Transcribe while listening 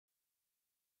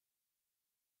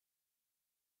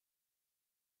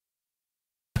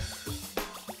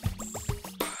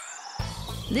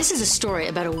This is a story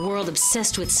about a world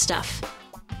obsessed with stuff.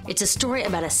 It's a story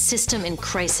about a system in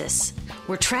crisis.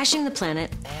 We're trashing the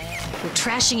planet, we're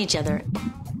trashing each other,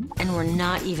 and we're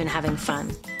not even having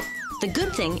fun. The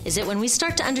good thing is that when we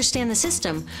start to understand the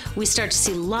system, we start to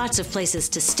see lots of places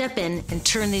to step in and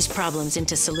turn these problems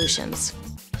into solutions.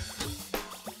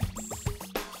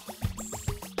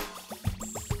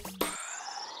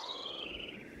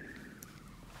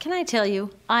 Can I tell you,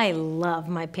 I love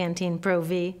my Pantene Pro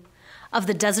V. Of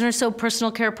the dozen or so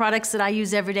personal care products that I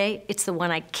use every day, it's the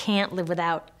one I can't live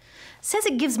without. It says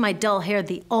it gives my dull hair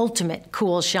the ultimate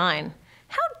cool shine.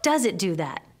 How does it do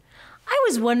that? I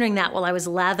was wondering that while I was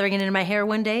lathering it in my hair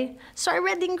one day, so I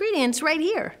read the ingredients right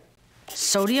here.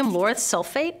 Sodium lauryl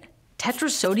sulfate,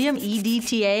 tetrasodium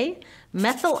EDTA,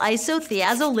 methyl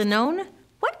isothiazolinone.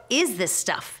 What is this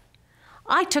stuff?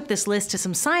 I took this list to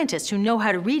some scientists who know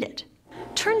how to read it.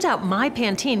 Turns out my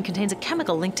Pantene contains a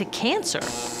chemical linked to cancer.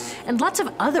 And lots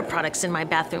of other products in my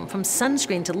bathroom, from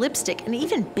sunscreen to lipstick and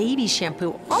even baby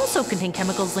shampoo, also contain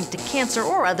chemicals linked to cancer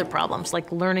or other problems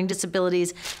like learning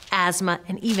disabilities, asthma,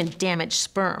 and even damaged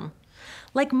sperm.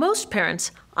 Like most parents,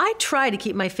 I try to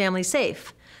keep my family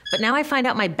safe. But now I find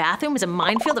out my bathroom is a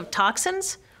minefield of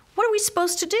toxins? What are we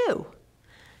supposed to do?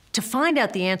 To find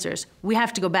out the answers, we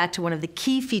have to go back to one of the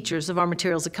key features of our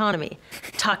materials economy: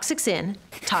 toxics in,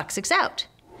 toxics out.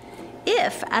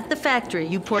 If, at the factory,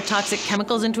 you pour toxic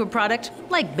chemicals into a product,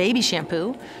 like baby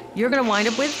shampoo, you're gonna wind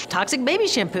up with toxic baby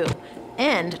shampoo,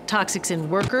 and toxics in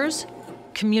workers,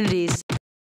 communities,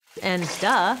 and,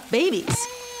 babies.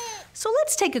 So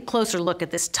let's take a closer look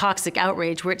at this toxic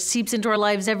outrage where it seeps into our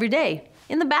lives every day,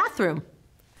 in the bathroom.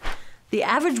 The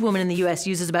average woman in the US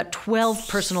uses about 12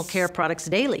 personal care products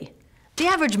daily. The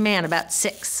average man about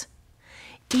 6.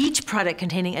 Each product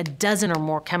containing a dozen or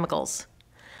more chemicals.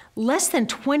 Less than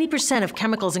 20% of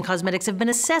chemicals in cosmetics have been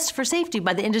assessed for safety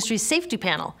by the industry's safety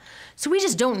panel, so we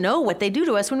just don't know what they do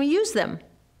to us when we use them.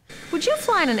 Would you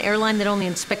fly on an airline that only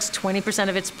inspects 20%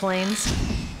 of its planes?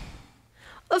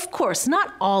 Of course,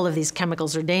 not all of these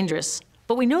chemicals are dangerous,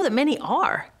 but we know that many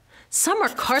are. Some are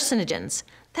carcinogens.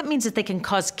 That means that they can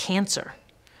cause cancer.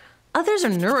 Others are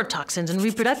neurotoxins and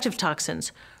reproductive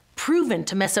toxins, proven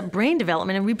to mess up brain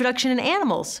development and reproduction in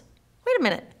animals. Wait a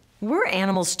minute, we're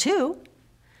animals too.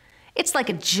 It's like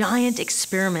a giant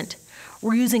experiment.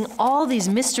 We're using all these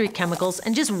mystery chemicals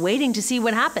and just waiting to see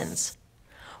what happens.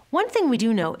 One thing we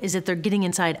do know is that they're getting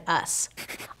inside us.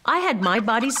 I had my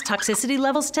body's toxicity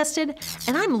levels tested,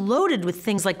 and I'm loaded with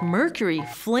things like mercury,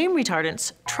 flame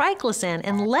retardants, triclosan,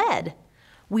 and lead.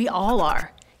 We all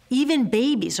are. Even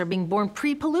babies are being born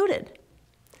pre-polluted.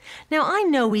 Now, I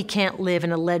know we can't live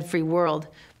in a lead-free world,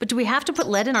 but do we have to put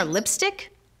lead in our lipstick?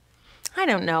 I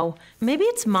don't know. Maybe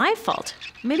it's my fault.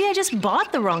 Maybe I just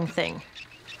bought the wrong thing.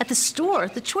 At the store,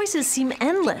 the choices seem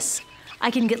endless.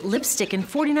 I can get lipstick in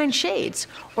 49 shades,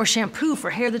 or shampoo for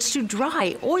hair that's too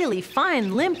dry, oily,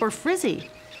 fine, limp, or frizzy.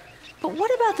 But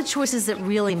what about the choices that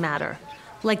really matter?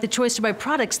 Like the choice to buy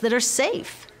products that are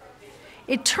safe?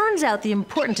 It turns out the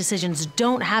important decisions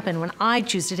don't happen when I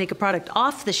choose to take a product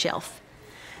off the shelf.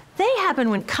 They happen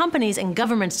when companies and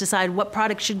governments decide what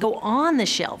products should go on the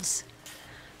shelves.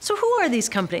 So who are these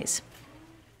companies?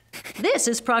 This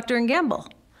is Procter & Gamble.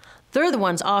 They're the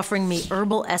ones offering me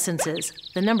Herbal Essences,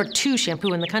 the #2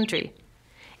 shampoo in the country.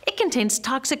 It contains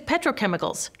toxic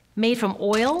petrochemicals made from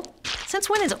oil. Since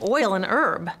when is oil an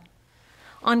herb?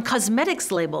 On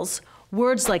cosmetics labels,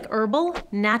 words like herbal,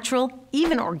 natural,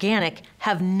 even organic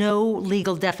have no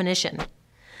legal definition.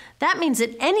 That means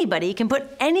that anybody can put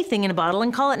anything in a bottle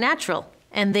and call it natural,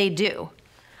 and they do.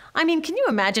 I mean, can you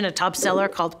imagine a top seller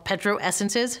called Petro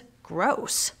Essences?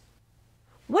 Gross.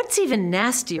 What's even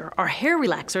nastier are hair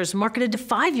relaxers marketed to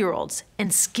 5-year-olds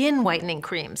and skin whitening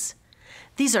creams.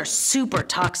 These are super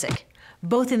toxic,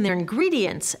 both in their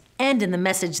ingredients and in the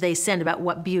message they send about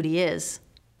what beauty is.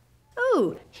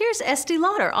 Ooh, here's Estee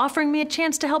Lauder offering me a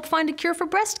chance to help find a cure for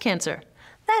breast cancer.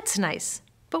 That's nice.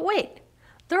 But wait,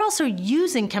 they're also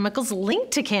using chemicals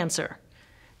linked to cancer.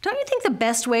 Don't you think the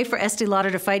best way for Estee Lauder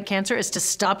to fight cancer is to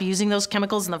stop using those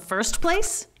chemicals in the first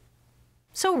place?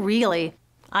 So really,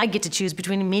 I get to choose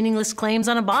between meaningless claims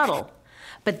on a bottle.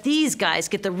 But these guys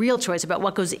get the real choice about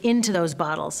what goes into those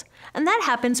bottles. And that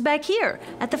happens back here,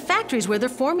 at the factories where they're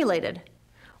formulated.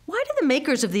 Why do the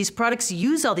makers of these products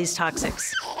use all these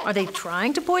toxics? Are they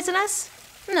trying to poison us?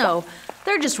 No,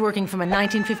 they're just working from a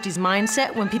 1950s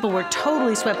mindset when people were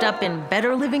totally swept up in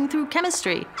better living through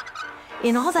chemistry.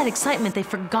 In all that excitement, they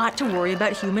forgot to worry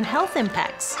about human health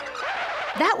impacts.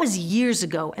 That was years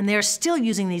ago, and they are still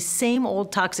using these same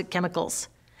old toxic chemicals.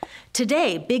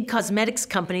 Today, big cosmetics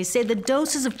companies say the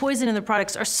doses of poison in their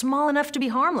products are small enough to be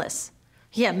harmless.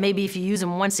 Yeah, maybe if you use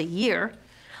them once a year.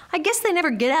 I guess they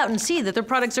never get out and see that their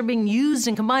products are being used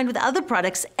and combined with other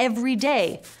products every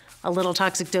day. A little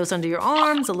toxic dose under your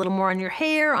arms, a little more on your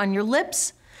hair, on your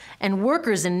lips. And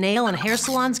workers in nail and hair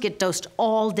salons get dosed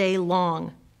all day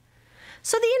long.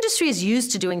 So the industry is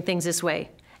used to doing things this way,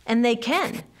 and they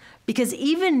can, because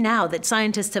even now that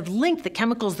scientists have linked the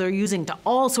chemicals they're using to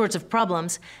all sorts of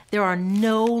problems, there are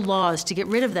no laws to get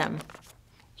rid of them.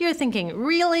 You're thinking,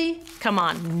 really? Come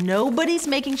on, nobody's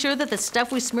making sure that the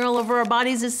stuff we smear all over our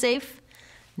bodies is safe?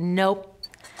 Nope.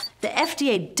 The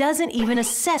FDA doesn't even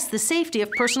assess the safety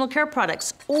of personal care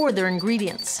products or their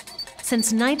ingredients.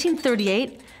 Since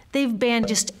 1938, they've banned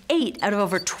just 8 out of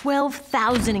over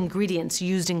 12,000 ingredients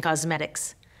used in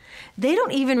cosmetics. They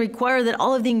don't even require that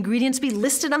all of the ingredients be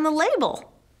listed on the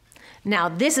label. Now,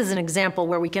 this is an example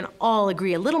where we can all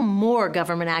agree a little more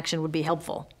government action would be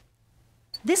helpful.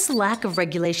 This lack of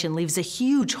regulation leaves a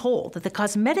huge hole that the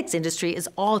cosmetics industry is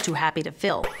all too happy to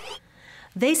fill.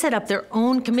 They set up their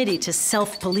own committee to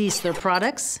self-police their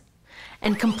products,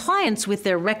 and compliance with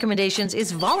their recommendations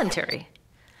is voluntary.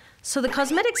 So the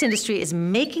cosmetics industry is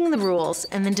making the rules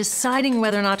and then deciding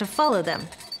whether or not to follow them.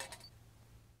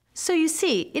 So you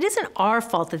see, it isn't our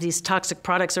fault that these toxic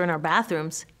products are in our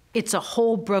bathrooms. It's a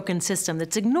whole broken system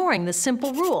that's ignoring the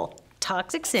simple rule: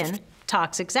 toxics in,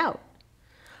 toxics out.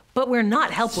 But we're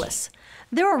not helpless.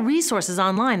 There are resources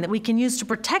online that we can use to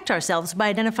protect ourselves by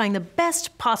identifying the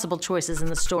best possible choices in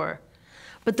the store.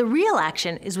 But the real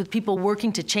action is with people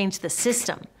working to change the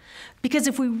system. Because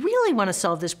if we really want to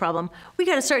solve this problem, we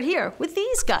got to start here with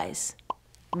these guys.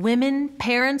 Women,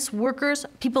 parents, workers,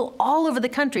 people all over the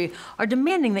country are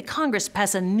demanding that Congress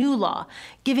pass a new law,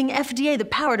 giving FDA the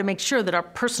power to make sure that our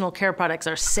personal care products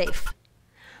are safe.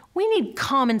 We need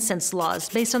common sense laws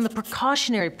based on the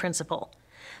precautionary principle.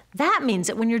 That means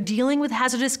that when you're dealing with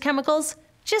hazardous chemicals,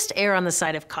 just err on the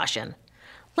side of caution.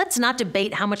 Let's not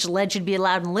debate how much lead should be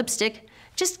allowed in lipstick.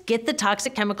 Just get the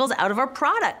toxic chemicals out of our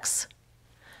products.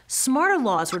 Smarter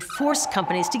laws would force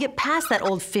companies to get past that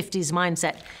old 50s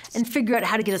mindset and figure out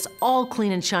how to get us all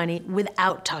clean and shiny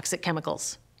without toxic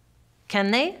chemicals.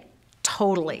 Can they?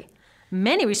 Totally.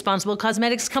 Many responsible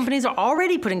cosmetics companies are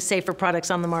already putting safer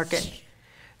products on the market.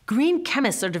 Green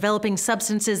chemists are developing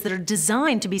substances that are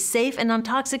designed to be safe and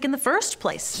non-toxic in the first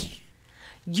place.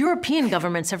 European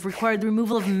governments have required the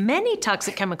removal of many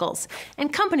toxic chemicals,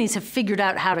 and companies have figured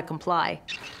out how to comply.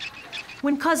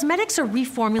 When cosmetics are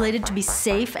reformulated to be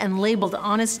safe and labeled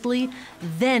honestly,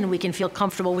 then we can feel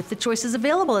comfortable with the choices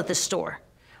available at the store.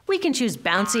 We can choose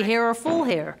bouncy hair or full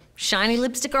hair, shiny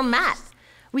lipstick or matte.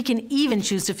 We can even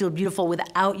choose to feel beautiful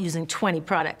without using 20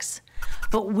 products.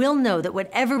 But we'll know that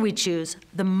whatever we choose,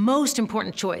 the most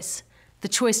important choice, the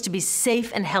choice to be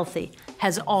safe and healthy,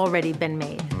 has already been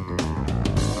made.